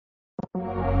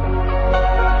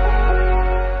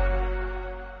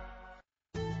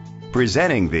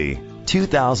Presenting the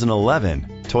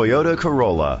 2011 Toyota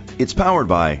Corolla. It's powered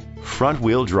by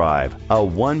front-wheel drive, a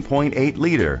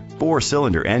 1.8-liter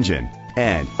four-cylinder engine,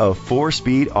 and a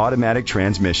 4-speed automatic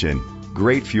transmission.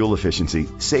 Great fuel efficiency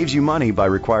saves you money by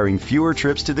requiring fewer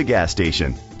trips to the gas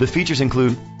station. The features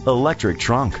include electric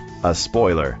trunk, a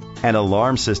spoiler, an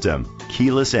alarm system,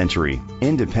 keyless entry,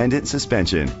 independent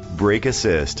suspension, brake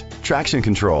assist, traction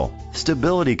control,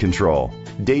 stability control,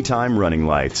 daytime running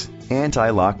lights,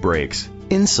 anti-lock brakes.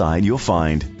 Inside you'll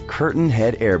find curtain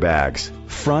head airbags,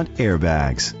 front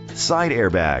airbags,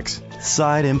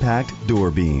 side impact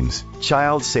door beams,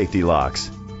 child safety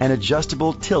locks, an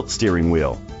adjustable tilt steering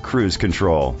wheel, cruise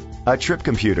control, a trip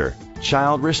computer,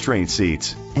 child restraint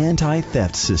seats,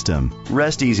 anti-theft system.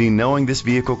 Rest easy knowing this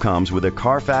vehicle comes with a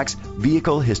Carfax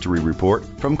Vehicle History Report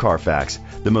from Carfax,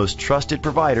 the most trusted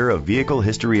provider of vehicle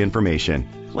history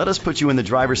information. Let us put you in the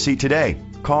driver's seat today.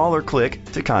 Call or click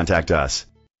to contact us.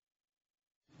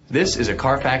 This is a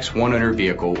Carfax one-owner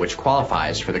vehicle which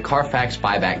qualifies for the Carfax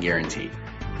buyback guarantee.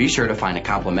 Be sure to find a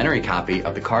complimentary copy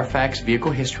of the Carfax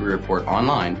Vehicle History Report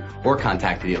online or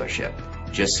contact the dealership.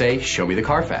 Just say, "Show me the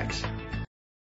Carfax."